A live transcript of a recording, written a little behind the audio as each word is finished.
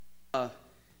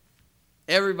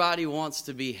Everybody wants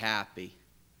to be happy.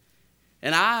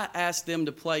 And I asked them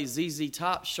to play ZZ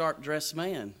Top Sharp Dressed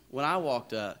Man when I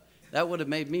walked up. That would have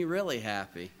made me really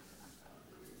happy.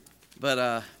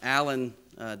 But Alan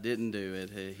didn't do it.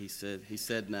 He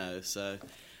said no. So,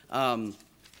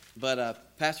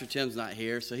 but Pastor Tim's not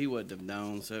here, so he wouldn't have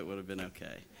known, so it would have been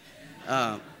okay.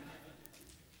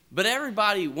 But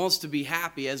everybody wants to be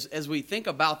happy. As we think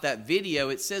about that video,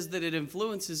 it says that it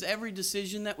influences every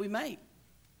decision that we make.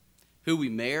 Who we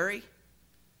marry,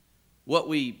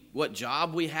 what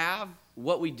job we have,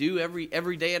 what we do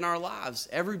every day in our lives.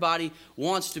 Everybody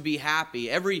wants to be happy.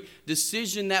 Every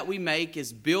decision that we make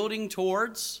is building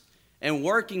towards and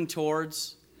working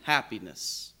towards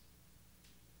happiness.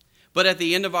 But at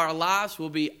the end of our lives, we'll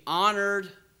be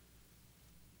honored,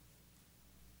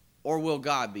 or will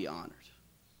God be honored?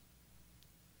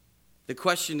 The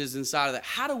question is inside of that.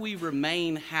 How do we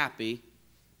remain happy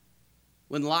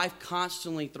when life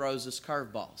constantly throws us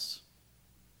curveballs?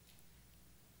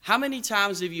 How many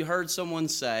times have you heard someone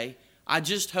say, I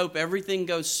just hope everything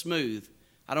goes smooth.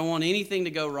 I don't want anything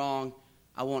to go wrong.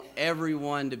 I want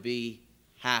everyone to be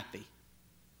happy.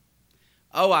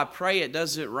 Oh, I pray it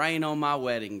doesn't rain on my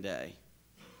wedding day.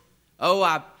 Oh,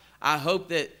 I hope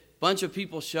that a bunch of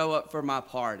people show up for my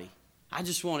party. I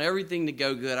just want everything to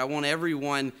go good. I want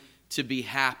everyone to be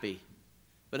happy.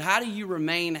 But how do you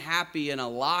remain happy in a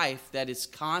life that is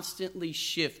constantly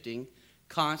shifting,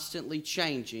 constantly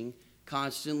changing,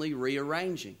 constantly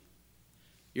rearranging?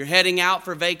 You're heading out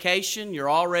for vacation, you're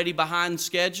already behind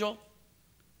schedule,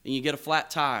 and you get a flat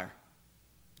tire.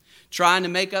 Trying to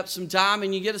make up some time,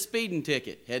 and you get a speeding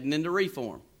ticket, heading into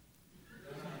reform.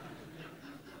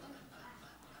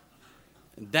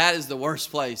 That is the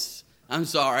worst place. I'm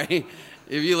sorry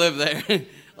if you live there.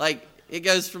 It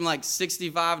goes from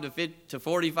 65 to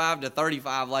 45 to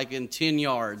 35 in 10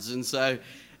 yards. And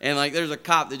there's a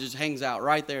cop that just hangs out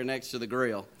right there next to the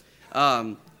grill.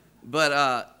 But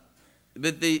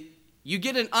you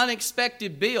get an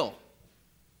unexpected bill.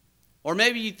 Or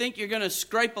maybe you think you're going to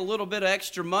scrape a little bit of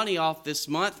extra money off this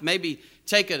month. Maybe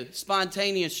take a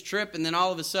spontaneous trip, and then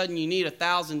all of a sudden you need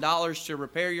 $1,000 to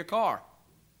repair your car.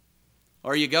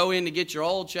 Or you go in to get your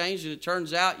oil changed, and it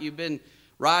turns out you've been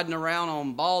riding around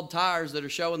on bald tires that are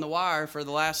showing the wire for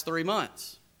the last 3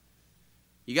 months.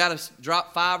 You got to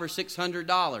drop $500 or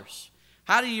 $600.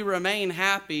 How do you remain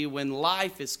happy when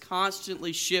life is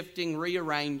constantly shifting,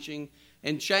 rearranging,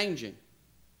 and changing?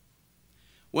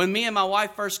 When me and my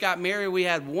wife first got married, we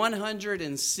had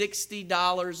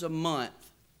 $160 a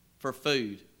month for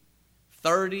food.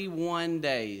 31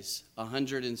 days,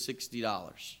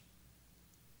 $160.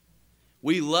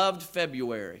 We loved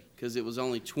February because it was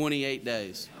only 28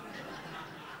 days.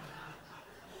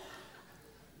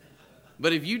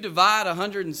 But if you divide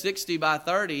 160 by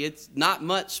 30, it's not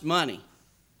much money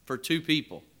for two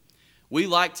people. We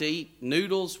like to eat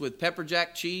noodles with pepper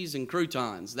jack cheese and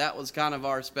croutons. That was kind of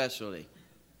our specialty.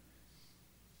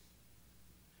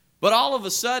 But all of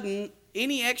a sudden,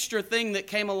 any extra thing that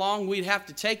came along, we'd have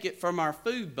to take it from our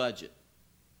food budget.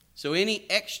 So any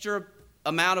extra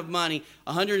amount of money,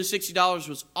 $160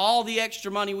 was all the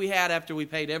extra money we had after we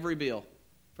paid every bill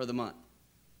for the month.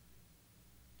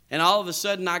 And all of a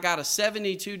sudden, I got a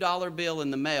 $72 bill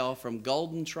in the mail from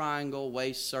Golden Triangle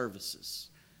Waste Services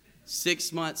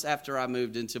 6 months after I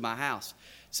moved into my house.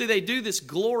 See, they do this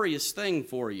glorious thing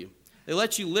for you. They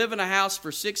let you live in a house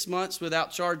for 6 months without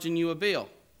charging you a bill.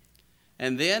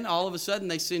 And then, all of a sudden,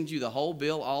 they send you the whole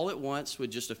bill all at once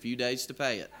with just a few days to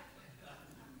pay it.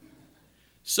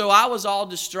 So I was all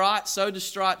distraught, so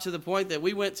distraught to the point that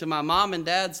we went to my mom and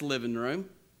dad's living room.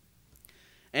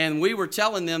 And we were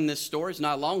telling them this story. It's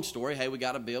not a long story. Hey, we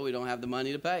got a bill. We don't have the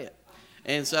money to pay it.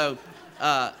 And so,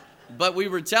 but we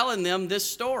were telling them this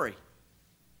story.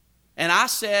 And I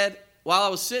said, while I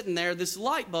was sitting there, this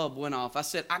light bulb went off. I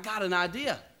said, I got an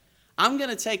idea. I'm going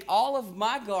to take all of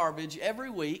my garbage every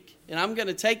week, and I'm going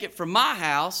to take it from my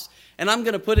house, and I'm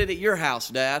going to put it at your house,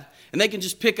 Dad. And they can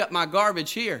just pick up my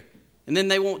garbage here. And then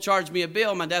they won't charge me a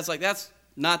bill. My dad's like, that's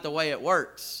not the way it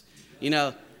works.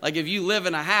 If you live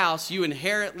in a house, you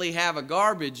inherently have a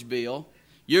garbage bill.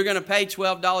 You're going to pay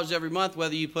 $12 every month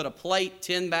whether you put a plate,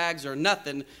 10 bags, or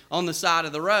nothing on the side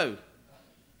of the road.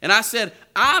 And I said,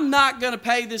 I'm not going to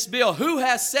pay this bill. Who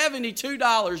has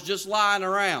 $72 just lying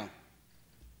around?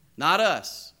 Not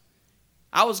us.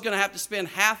 I was going to have to spend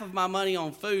half of my money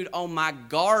on food on my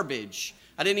garbage.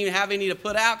 I didn't even have any to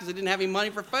put out because I didn't have any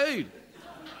money for food.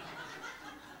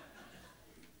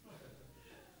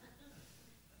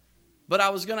 But I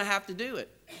was going to have to do it.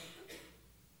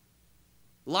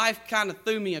 Life kind of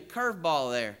threw me a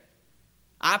curveball there.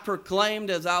 I proclaimed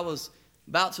as I was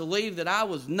about to leave that I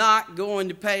was not going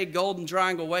to pay Golden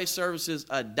Triangle Waste Services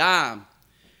a dime.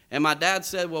 And my dad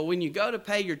said, well, when you go to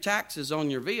pay your taxes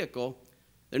on your vehicle,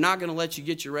 they're not going to let you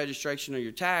get your registration or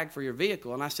your tag for your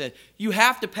vehicle. And I said, you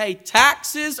have to pay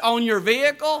taxes on your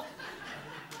vehicle?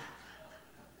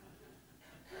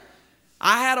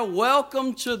 I had a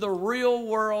welcome to the real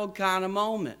world kind of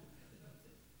moment.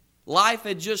 Life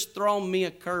had just thrown me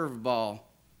a curveball.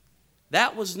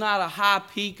 That was not a high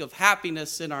peak of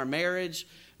happiness in our marriage,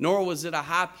 nor was it a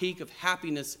high peak of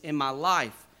happiness in my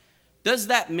life. Does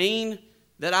that mean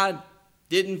that I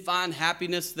didn't find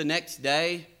happiness the next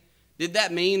day? Did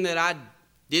that mean that I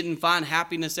didn't find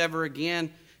happiness ever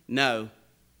again? No.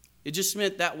 It just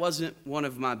meant that wasn't one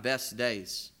of my best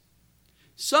days.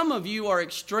 Some of you are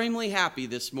extremely happy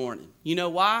this morning. You know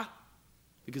why?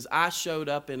 Because I showed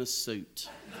up in a suit.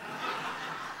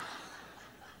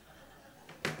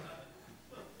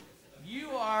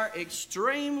 You are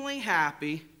extremely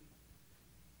happy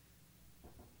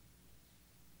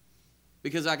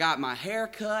because I got my hair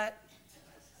cut,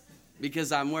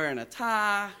 because I'm wearing a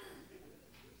tie.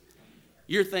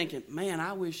 You're thinking, man,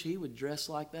 I wish he would dress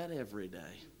like that every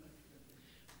day.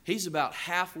 He's about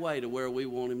halfway to where we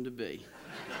want him to be.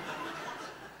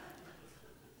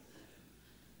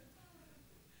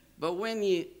 But when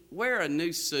you wear a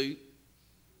new suit,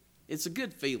 it's a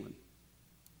good feeling.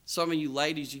 Some of you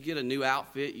ladies, you get a new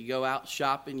outfit, you go out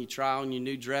shopping, you try on your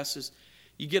new dresses,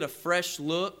 you get a fresh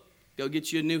look, go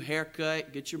get you a new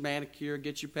haircut, get your manicure,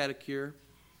 get your pedicure.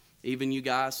 Even you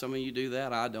guys, some of you do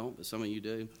that. I don't, but some of you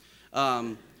do.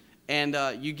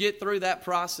 You get through that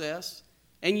process,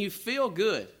 and you feel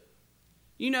good.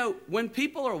 You know, when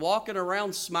people are walking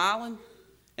around smiling,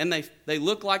 and they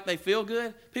look like they feel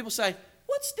good, people say,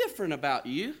 what's different about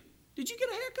you? Did you get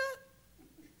a haircut?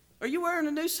 Are you wearing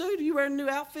a new suit? Are you wearing a new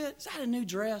outfit? Is that a new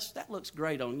dress? That looks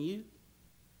great on you.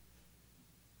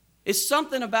 It's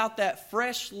something about that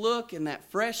fresh look and that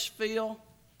fresh feel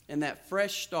and that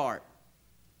fresh start.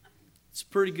 It's a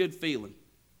pretty good feeling.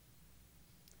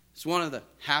 It's one of the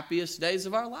happiest days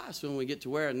of our lives when we get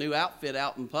to wear a new outfit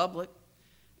out in public.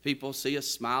 People see us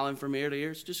smiling from ear to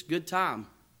ear. It's just a good time.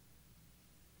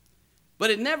 But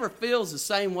it never feels the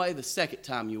same way the second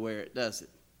time you wear it, does it?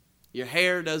 Your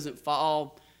hair doesn't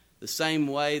fall the same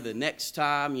way the next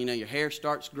time. You know, your hair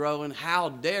starts growing. How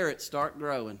dare it start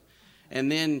growing?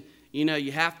 And then, you know,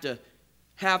 you have to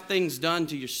have things done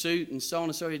to your suit and so on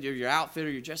and so forth, your outfit or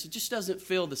your dress. It just doesn't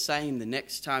feel the same the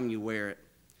next time you wear it.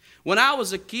 When I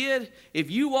was a kid,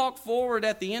 if you walked forward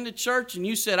at the end of church and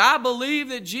you said, I believe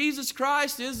that Jesus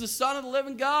Christ is the Son of the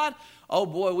living God, oh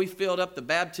boy, we filled up the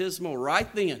baptismal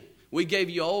right then. We gave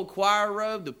you an old choir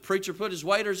robe. The preacher put his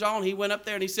waders on. He went up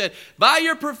there and he said, by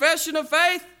your profession of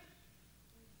faith,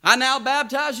 I now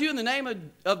baptize you in the name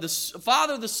of the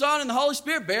Father, the Son, and the Holy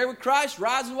Spirit. Bear with Christ,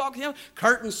 rise and walk with Him.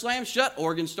 Curtain slammed shut,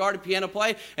 organ started, piano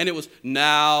played, and it was,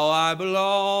 now I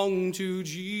belong to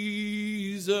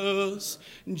Jesus.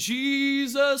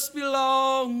 Jesus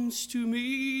belongs to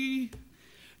me.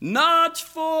 Not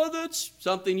for the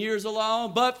something years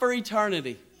alone, but for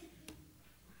eternity.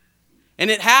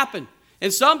 And it happened.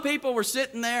 And some people were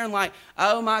sitting there and like,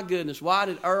 oh my goodness, why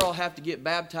did Earl have to get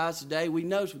baptized today? We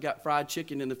know we got fried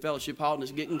chicken in the fellowship hall and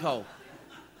it's getting cold.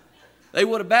 They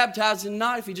would have baptized him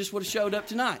tonight if he just would have showed up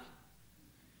tonight.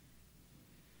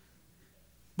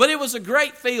 But it was a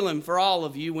great feeling for all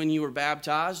of you when you were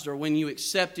baptized or when you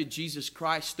accepted Jesus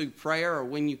Christ through prayer or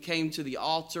when you came to the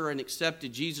altar and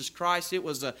accepted Jesus Christ. It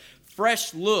was a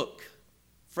fresh look,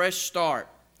 fresh start.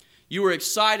 You were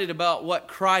excited about what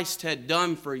Christ had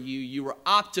done for you. You were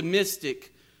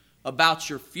optimistic about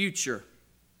your future.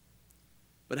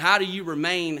 But how do you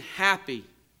remain happy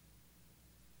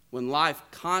when life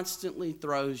constantly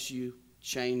throws you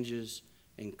changes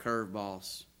and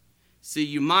curveballs? See,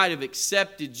 you might have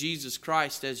accepted Jesus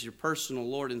Christ as your personal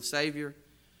Lord and Savior,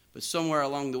 but somewhere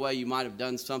along the way you might have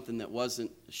done something that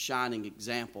wasn't a shining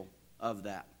example of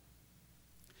that.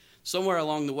 Somewhere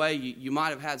along the way, you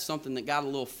might have had something that got a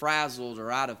little frazzled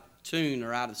or out of tune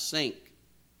or out of sync.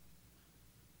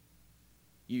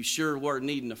 You sure were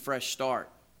needing a fresh start.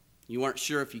 You weren't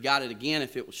sure if you got it again,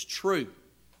 if it was true,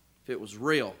 if it was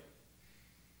real.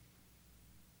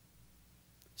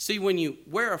 See, when you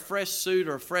wear a fresh suit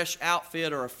or a fresh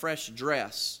outfit or a fresh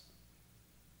dress,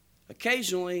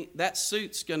 occasionally that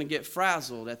suit's going to get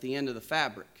frazzled at the end of the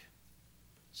fabric.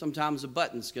 Sometimes a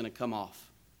button's going to come off.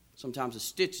 Sometimes a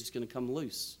stitch is going to come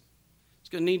loose. It's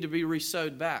going to need to be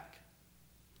re-sewed back.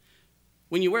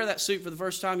 When you wear that suit for the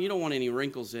first time, you don't want any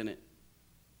wrinkles in it.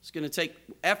 It's going to take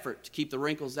effort to keep the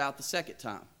wrinkles out the second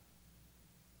time.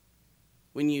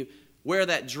 When you wear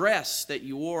that dress that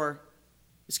you wore,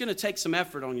 it's going to take some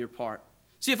effort on your part.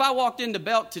 See, if I walked into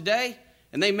Belk today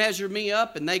and they measured me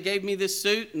up and they gave me this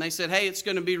suit and they said, hey, it's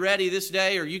going to be ready this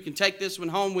day or you can take this one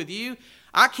home with you,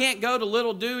 I can't go to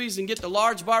Little Dewey's and get the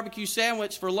large barbecue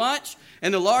sandwich for lunch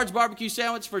and the large barbecue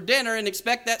sandwich for dinner and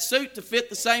expect that suit to fit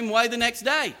the same way the next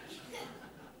day.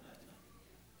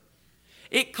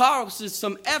 It causes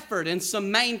some effort and some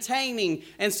maintaining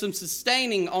and some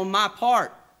sustaining on my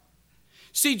part.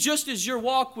 See, just as your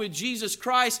walk with Jesus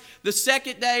Christ, the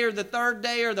second day or the third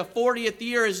day or the 40th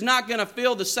year is not going to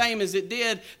feel the same as it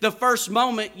did the first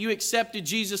moment you accepted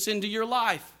Jesus into your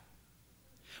life.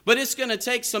 But it's going to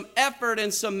take some effort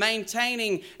and some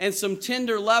maintaining and some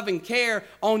tender love and care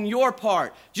on your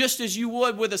part. Just as you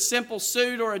would with a simple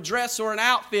suit or a dress or an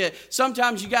outfit.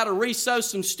 Sometimes you got to re-sew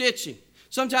some stitching.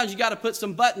 Sometimes you got to put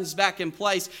some buttons back in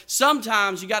place.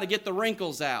 Sometimes you got to get the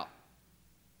wrinkles out.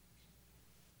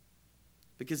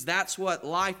 Because that's what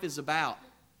life is about.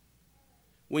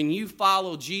 When you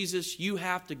follow Jesus, you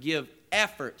have to give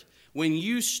effort. When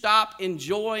you stop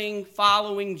enjoying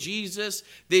following Jesus,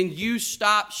 then you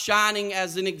stop shining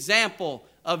as an example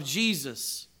of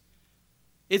Jesus.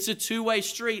 It's a two-way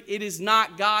street. It is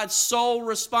not God's sole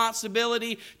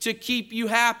responsibility to keep you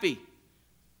happy.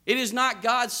 It is not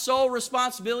God's sole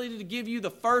responsibility to give you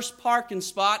the first parking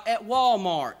spot at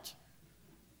Walmart.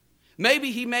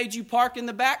 Maybe He made you park in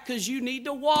the back because you need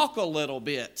to walk a little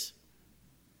bit.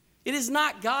 It is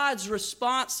not God's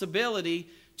responsibility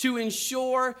to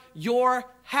ensure your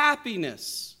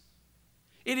happiness.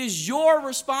 It is your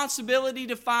responsibility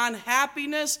to find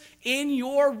happiness in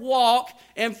your walk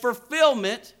and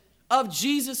fulfillment of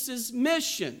Jesus'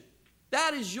 mission.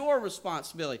 That is your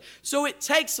responsibility. So it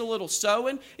takes a little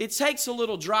sewing. It takes a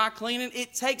little dry cleaning.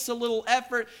 It takes a little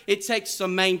effort. It takes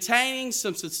some maintaining,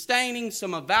 some sustaining,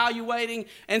 some evaluating,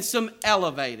 and some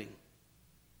elevating.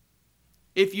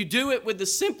 If you do it with the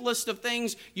simplest of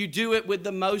things, you do it with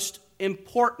the most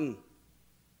important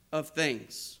of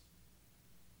things.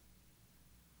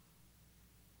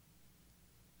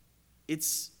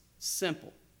 It's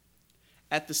simple.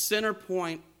 At the center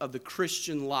point of the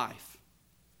Christian life,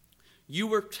 you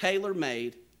were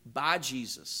tailor-made by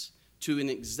Jesus to an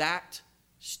exact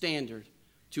standard,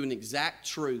 to an exact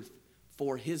truth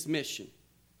for His mission.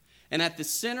 And at the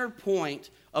center point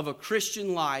of a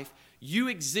Christian life, you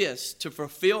exist to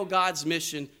fulfill God's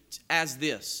mission as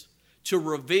this: to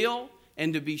reveal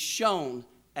and to be shown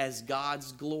as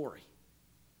God's glory.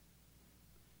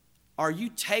 Are you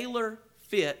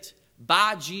tailor-fit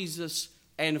by Jesus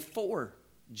and for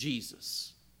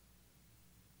Jesus?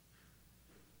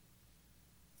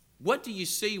 What do you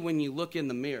see when you look in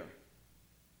the mirror?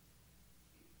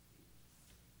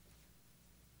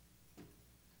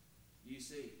 You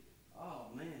see, oh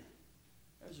man,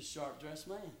 there's a sharp-dressed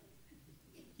man.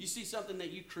 You see something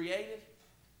that you created?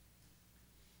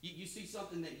 You see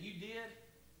something that you did?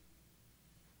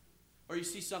 Or you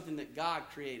see something that God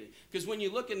created? Because when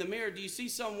you look in the mirror, do you see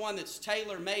someone that's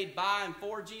tailor-made by and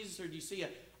for Jesus, or do you see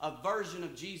a version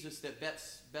of Jesus that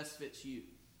best fits you?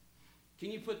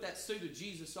 Can you put that suit of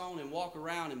Jesus on and walk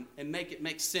around and make it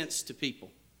make sense to people?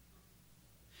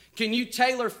 Can you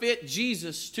tailor-fit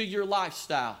Jesus to your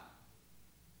lifestyle?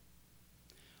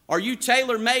 Are you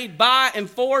tailor-made by and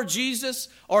for Jesus,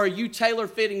 or are you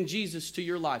tailor-fitting Jesus to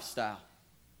your lifestyle?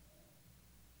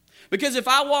 Because if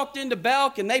I walked into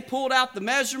Belk and they pulled out the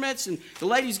measurements and the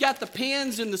lady's got the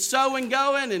pins and the sewing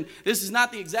going, and this is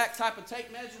not the exact type of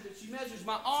tape measure, but she measures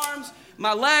my arms,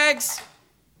 my legs,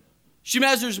 she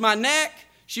measures my neck,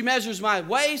 she measures my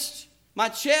waist, my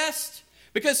chest.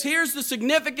 Because here's the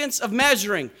significance of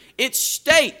measuring. It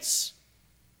states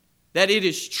that it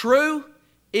is true,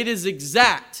 it is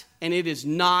exact, and it is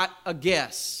not a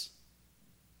guess.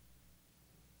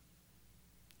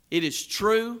 It is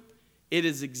true, it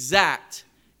is exact,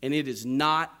 and it is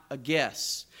not a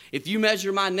guess. If you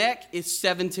measure my neck, it's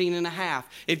 17 and a half.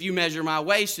 If you measure my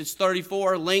waist, it's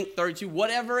 34, length 32,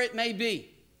 whatever it may be.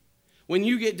 When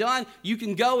you get done, you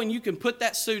can go and you can put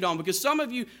that suit on. Because some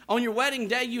of you, on your wedding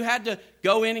day, you had to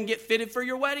go in and get fitted for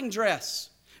your wedding dress.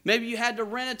 Maybe you had to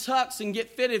rent a tux and get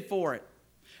fitted for it.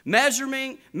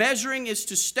 Measuring is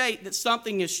to state that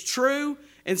something is true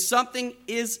and something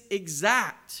is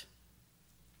exact.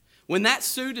 When that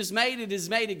suit is made, it is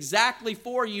made exactly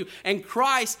for you. And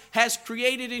Christ has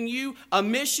created in you a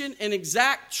mission and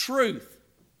exact truth.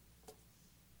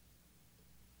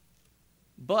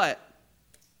 But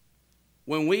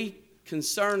when we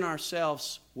concern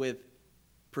ourselves with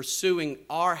pursuing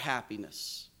our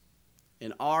happiness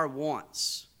and our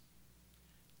wants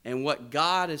and what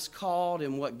God has called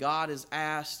and what God has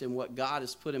asked and what God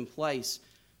has put in place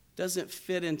doesn't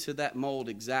fit into that mold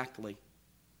exactly,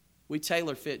 we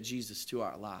tailor fit Jesus to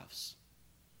our lives.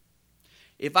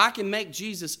 If I can make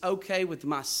Jesus okay with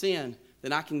my sin,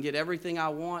 then I can get everything I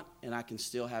want and I can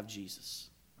still have Jesus.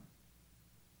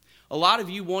 A lot of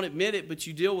you won't admit it, but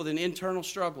you deal with an internal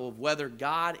struggle of whether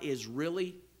God is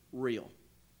really real.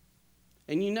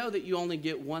 And you know that you only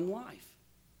get one life.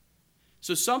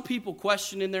 So some people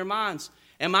question in their minds,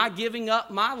 am I giving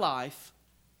up my life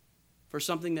for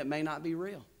something that may not be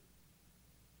real?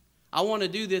 I want to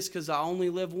do this because I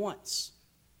only live once.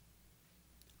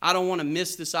 I don't want to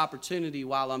miss this opportunity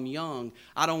while I'm young.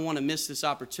 I don't want to miss this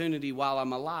opportunity while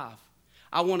I'm alive.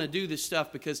 I want to do this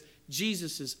stuff because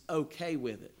Jesus is okay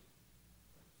with it.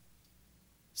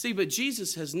 See, but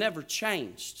Jesus has never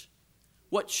changed.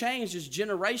 What changed is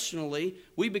generationally,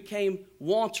 we became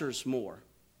wanters more.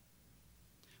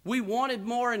 We wanted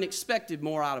more and expected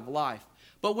more out of life.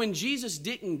 But when Jesus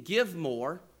didn't give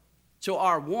more to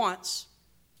our wants,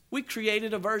 we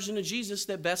created a version of Jesus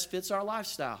that best fits our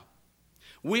lifestyle.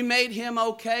 We made him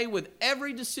okay with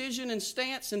every decision and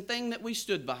stance and thing that we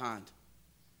stood behind.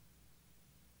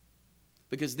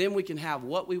 Because then we can have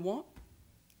what we want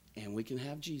and we can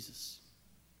have Jesus.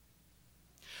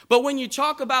 But when you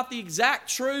talk about the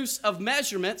exact truths of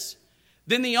measurements,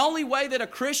 then the only way that a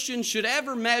Christian should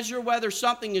ever measure whether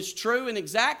something is true and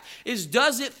exact is,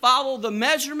 does it follow the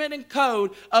measurement and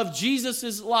code of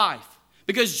Jesus' life?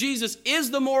 Because Jesus is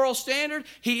the moral standard,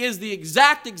 he is the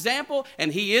exact example,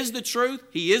 and he is the truth,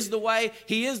 he is the way,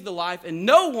 he is the life, and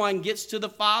no one gets to the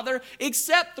Father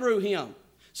except through him.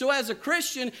 So as a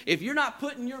Christian, if you're not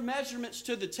putting your measurements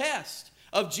to the test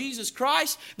of Jesus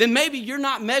Christ, then maybe you're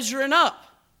not measuring up.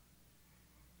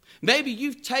 Maybe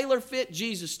you've tailor-fit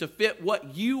Jesus to fit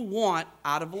what you want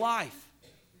out of life.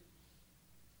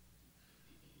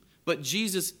 But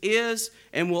Jesus is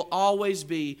and will always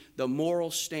be the moral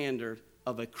standard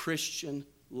of a Christian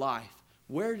life.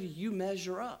 Where do you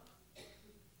measure up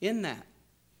in that?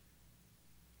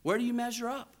 Where do you measure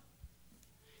up?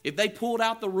 If they pulled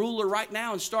out the ruler right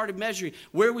now and started measuring,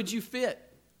 where would you fit?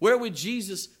 Where would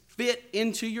Jesus fit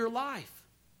into your life?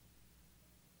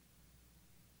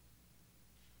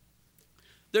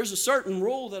 There's a certain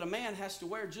rule that a man has to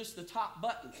wear just the top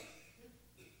button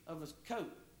of his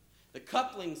coat. The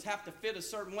couplings have to fit a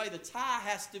certain way. The tie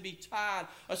has to be tied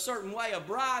a certain way. A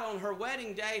bride on her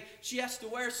wedding day, she has to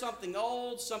wear something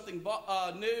old, something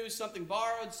new, something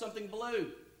borrowed, something blue.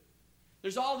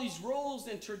 There's all these rules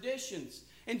and traditions.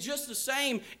 And just the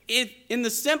same, in the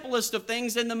simplest of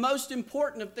things and the most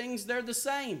important of things, they're the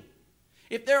same.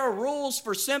 If there are rules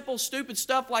for simple, stupid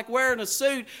stuff like wearing a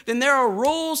suit, then there are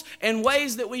rules and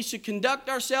ways that we should conduct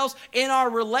ourselves in our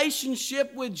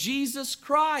relationship with Jesus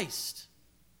Christ.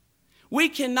 We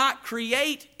cannot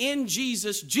create in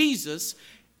Jesus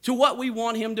to what we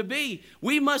want him to be.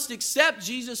 We must accept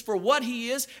Jesus for what he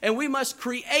is, and we must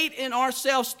create in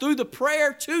ourselves through the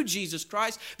prayer to Jesus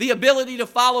Christ the ability to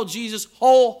follow Jesus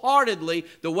wholeheartedly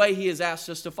the way he has asked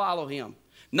us to follow him,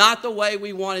 not the way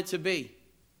we want it to be.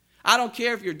 I don't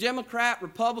care if you're Democrat,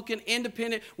 Republican,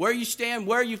 Independent, where you stand,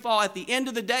 where you fall. At the end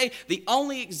of the day, the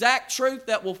only exact truth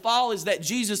that will fall is that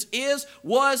Jesus is,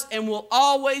 was, and will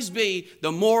always be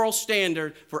the moral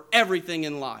standard for everything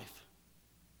in life.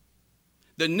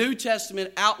 The New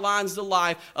Testament outlines the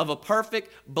life of a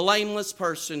perfect, blameless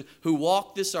person who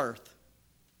walked this earth,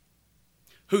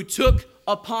 who took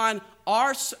upon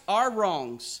our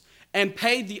wrongs and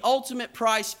paid the ultimate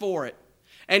price for it.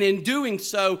 And in doing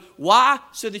so, why?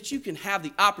 So that you can have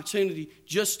the opportunity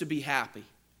just to be happy.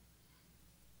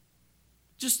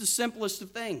 Just the simplest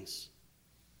of things.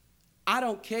 I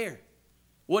don't care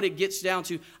what it gets down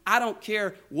to. I don't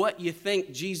care what you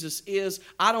think Jesus is.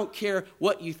 I don't care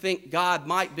what you think God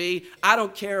might be. I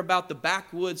don't care about the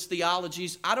backwoods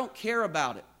theologies. I don't care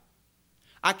about it.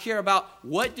 I care about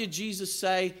what did Jesus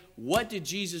say, what did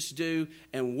Jesus do,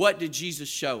 and what did Jesus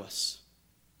show us.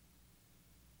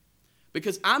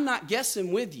 Because I'm not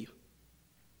guessing with you.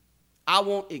 I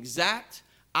want exact,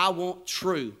 I want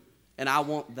true, and I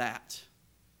want that.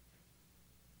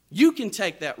 You can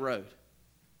take that road.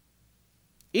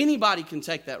 Anybody can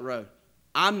take that road.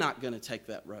 I'm not going to take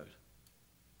that road.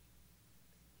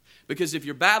 Because if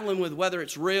you're battling with whether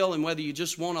it's real and whether you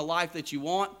just want a life that you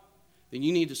want, then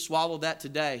you need to swallow that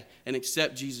today and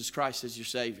accept Jesus Christ as your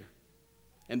Savior.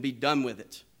 And be done with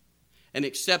it. And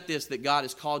accept this, that God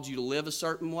has called you to live a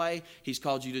certain way, he's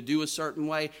called you to do a certain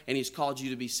way, and he's called you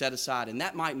to be set aside. And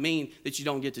that might mean that you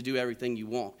don't get to do everything you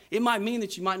want. It might mean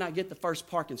that you might not get the first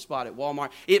parking spot at Walmart.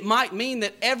 It might mean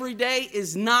that every day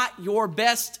is not your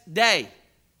best day.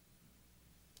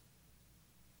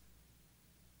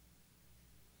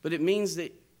 But it means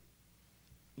that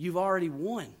you've already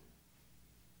won.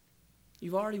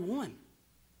 You've already won.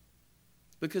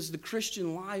 Because the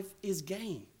Christian life is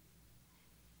gain.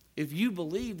 if you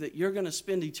believe that you're going to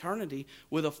spend eternity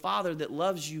with a Father that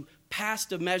loves you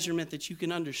past a measurement that you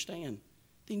can understand,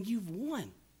 then you've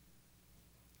won.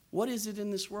 What is it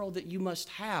in this world that you must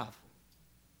have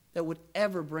that would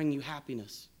ever bring you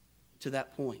happiness to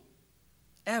that point?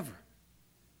 Ever.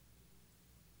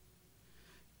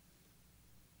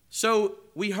 So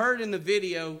we heard in the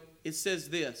video, it says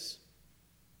this: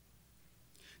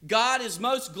 God is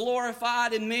most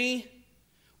glorified in me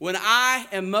when I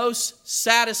am most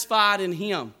satisfied in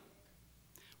Him.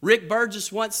 Rick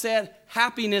Burgess once said,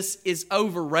 happiness is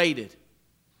overrated.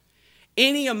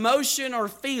 Any emotion or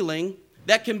feeling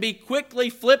that can be quickly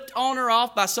flipped on or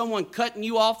off by someone cutting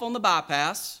you off on the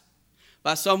bypass,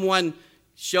 by someone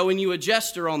showing you a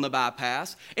gesture on the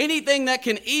bypass, anything that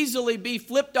can easily be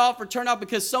flipped off or turned off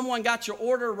because someone got your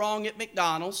order wrong at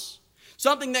McDonald's,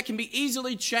 something that can be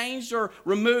easily changed or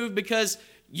removed because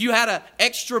you had an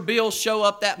extra bill show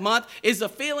up that month, is a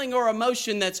feeling or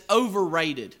emotion that's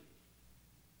overrated.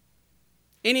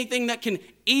 Anything that can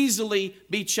easily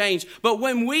be changed. But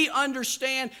when we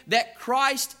understand that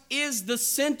Christ is the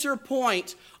center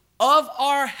point of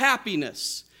our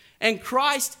happiness, and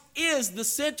Christ is the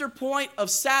center point of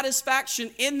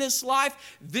satisfaction in this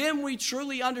life, then we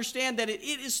truly understand that it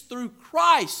is through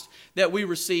Christ that we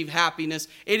receive happiness.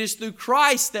 It is through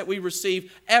Christ that we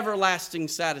receive everlasting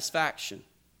satisfaction.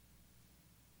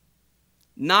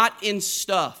 Not in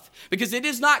stuff. Because it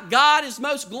is not God is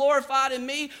most glorified in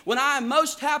me when I am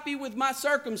most happy with my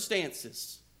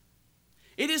circumstances.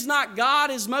 It is not God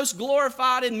is most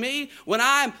glorified in me when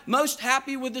I am most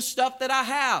happy with the stuff that I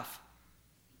have.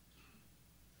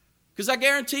 Because I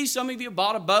guarantee some of you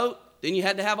bought a boat, then you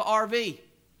had to have an RV.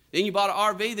 Then you bought an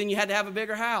RV, then you had to have a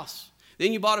bigger house.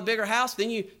 Then you bought a bigger house, then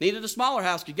you needed a smaller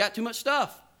house because you got too much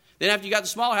stuff. Then after you got the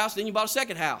smaller house, then you bought a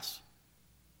second house.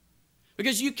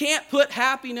 Because you can't put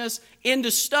happiness into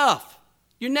stuff.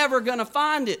 You're never going to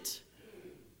find it.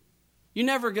 You're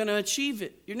never going to achieve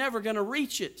it. You're never going to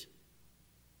reach it.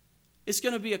 It's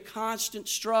going to be a constant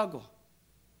struggle.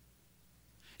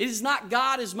 It is not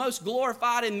God is most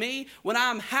glorified in me when I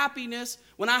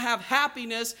have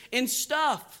happiness in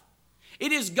stuff.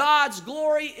 It is God's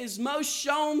glory is most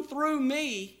shown through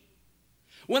me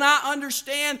when I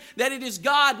understand that it is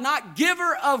God, not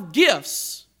giver of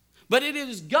gifts, but it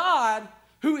is God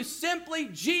who is simply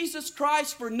Jesus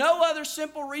Christ for no other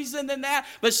simple reason than that,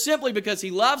 but simply because He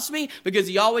loves me, because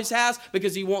He always has,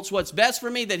 because He wants what's best for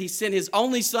me, that He sent His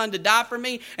only Son to die for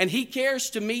me, and He cares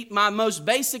to meet my most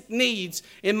basic needs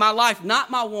in my life,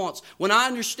 not my wants. When I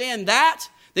understand that,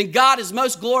 then God is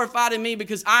most glorified in me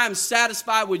because I am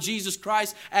satisfied with Jesus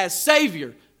Christ as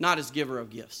Savior, not as giver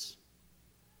of gifts.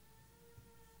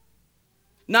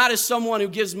 Not as someone who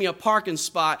gives me a parking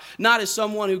spot. Not as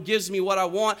someone who gives me what I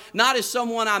want. Not as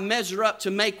someone I measure up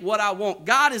to make what I want.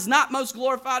 God is not most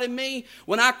glorified in me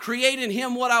when I create in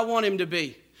Him what I want Him to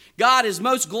be. God is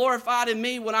most glorified in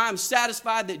me when I am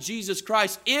satisfied that Jesus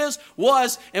Christ is,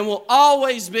 was, and will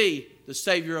always be the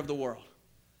Savior of the world.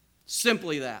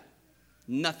 Simply that.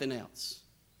 Nothing else.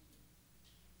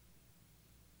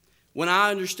 When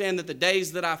I understand that the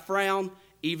days that I frown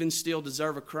even still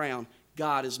deserve a crown,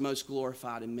 God is most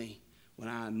glorified in me when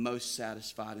I am most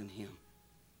satisfied in Him.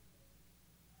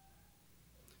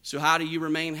 So how do you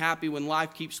remain happy when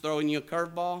life keeps throwing you a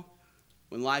curveball?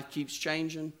 When life keeps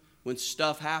changing? When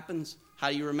stuff happens? How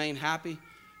do you remain happy?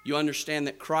 You understand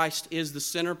that Christ is the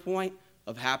center point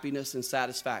of happiness and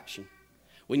satisfaction.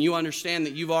 When you understand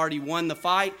that you've already won the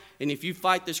fight, and if you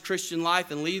fight this Christian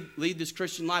life and lead this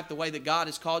Christian life the way that God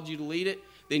has called you to lead it,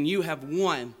 then you have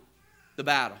won the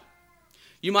battle.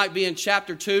 You might be in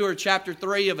chapter 2 or chapter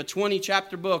 3 of a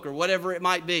 20-chapter book or whatever it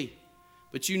might be.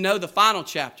 But you know the final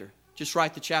chapter. Just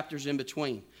write the chapters in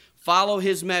between. Follow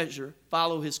His measure.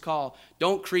 Follow His call.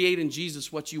 Don't create in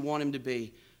Jesus what you want Him to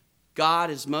be.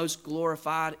 God is most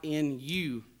glorified in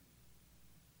you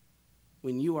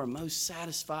when you are most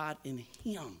satisfied in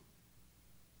Him.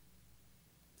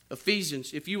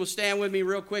 Ephesians, if you will stand with me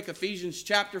real quick. Ephesians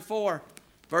chapter 4,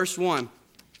 verse 1.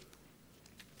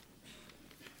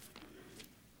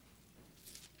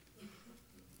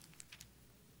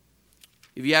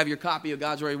 If you have your copy of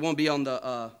God's Word, it won't be on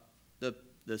the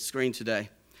screen today.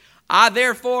 I,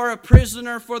 therefore, a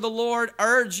prisoner for the Lord,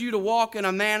 urge you to walk in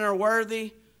a manner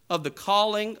worthy of the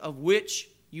calling of which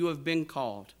you have been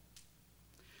called,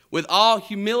 with all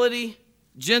humility,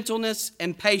 gentleness,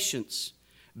 and patience,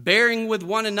 bearing with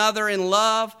one another in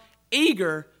love,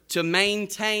 eager to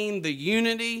maintain the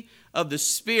unity of the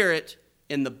Spirit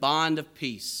in the bond of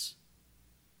peace.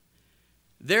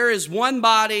 There is one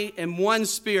body and one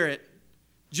Spirit,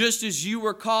 just as you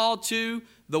were called to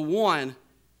the one.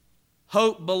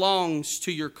 Hope belongs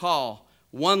to your call.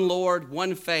 one Lord,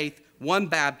 one faith, one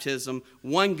baptism,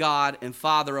 one God and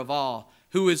Father of all,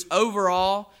 who is over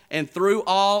all and through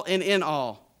all and in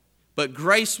all. But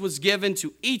grace was given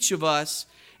to each of us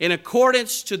in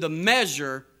accordance to the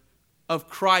measure of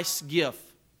Christ's gift.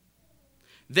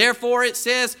 Therefore it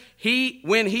says,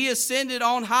 when he ascended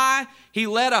on high, he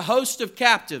led a host of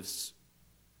captives,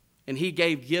 and he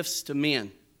gave gifts to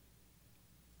men.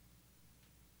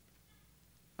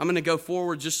 I'm going to go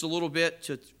forward just a little bit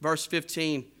to verse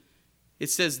 15. It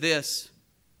says this.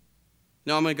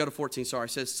 No, I'm going to go to 14, sorry.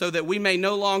 It says, so that we may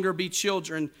no longer be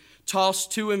children,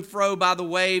 tossed to and fro by the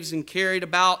waves and carried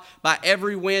about by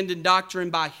every wind and doctrine,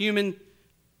 by human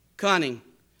cunning,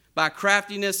 by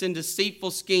craftiness and deceitful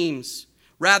schemes.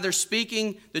 Rather,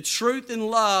 speaking the truth in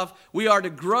love, we are to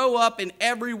grow up in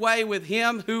every way with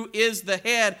him who is the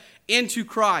head, into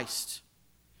Christ,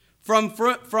 from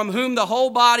whom the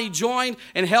whole body, joined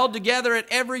and held together at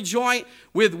every joint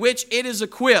with which it is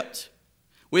equipped,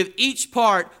 with each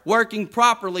part working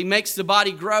properly, makes the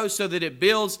body grow so that it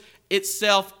builds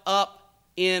itself up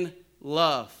in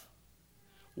love.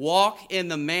 Walk in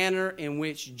the manner in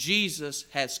which Jesus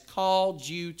has called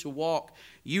you to walk.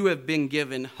 You have been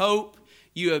given hope.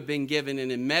 You have been given an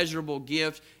immeasurable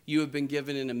gift. You have been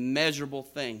given an immeasurable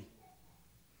thing.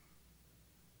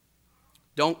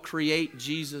 Don't create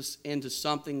Jesus into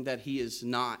something that he is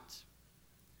not.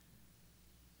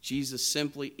 Jesus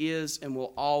simply is and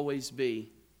will always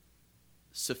be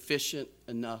sufficient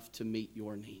enough to meet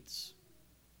your needs.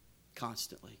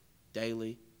 Constantly,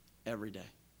 daily, every day.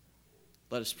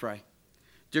 Let us pray.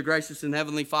 Dear gracious and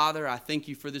heavenly Father, I thank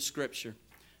you for this scripture.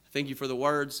 I thank you for the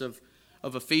words of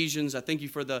Ephesians. I thank you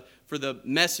for the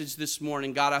message this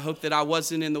morning. God, I hope that I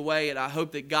wasn't in the way, and I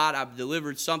hope that, God, I've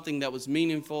delivered something that was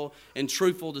meaningful and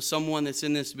truthful to someone that's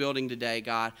in this building today,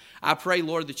 God. I pray,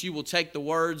 Lord, that you will take the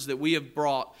words that we have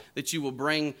brought, that you will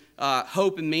bring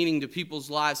hope and meaning to people's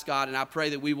lives, God, and I pray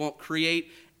that we won't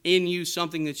create in you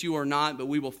something that you are not, but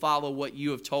we will follow what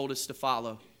you have told us to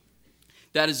follow.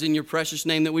 That is in your precious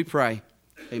name that we pray.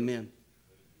 Amen.